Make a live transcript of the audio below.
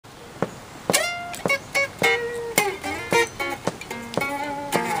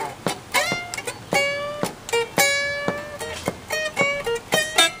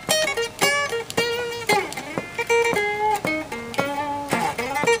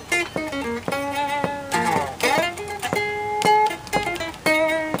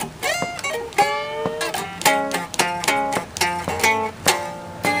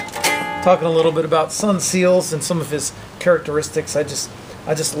talking a little bit about Sun Seals and some of his characteristics. I just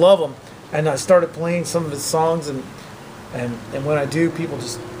love him, and I started playing some of his songs, and when I do, people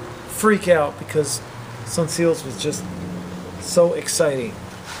just freak out because Sun Seals was just so exciting,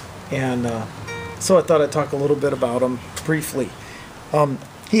 and so I thought I'd talk a little bit about him briefly.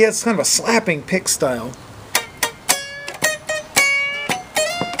 He has kind of a slapping pick style.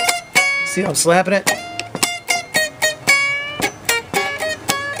 See how I'm slapping it?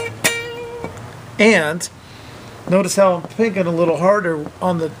 And notice how I'm picking a little harder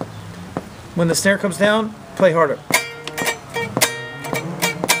on the when the snare comes down, play harder.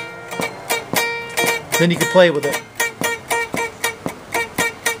 Then you can play with it.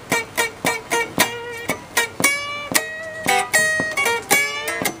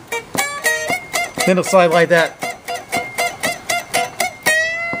 Then it'll slide like that.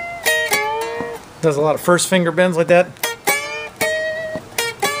 Does a lot of first finger bends like that.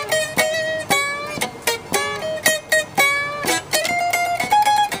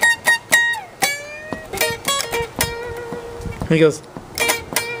 And he goes.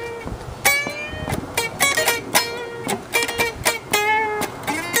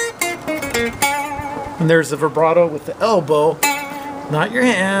 And there's the vibrato with the elbow, not your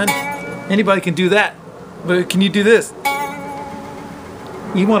hand. Anybody can do that, but can you do this?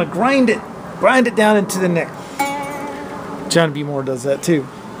 You want to grind it down into the neck. John B. Moore does that too.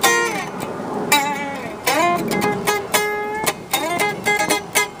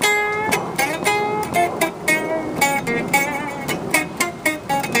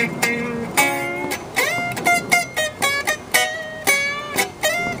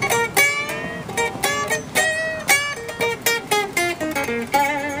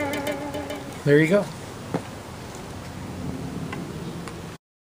 There you go.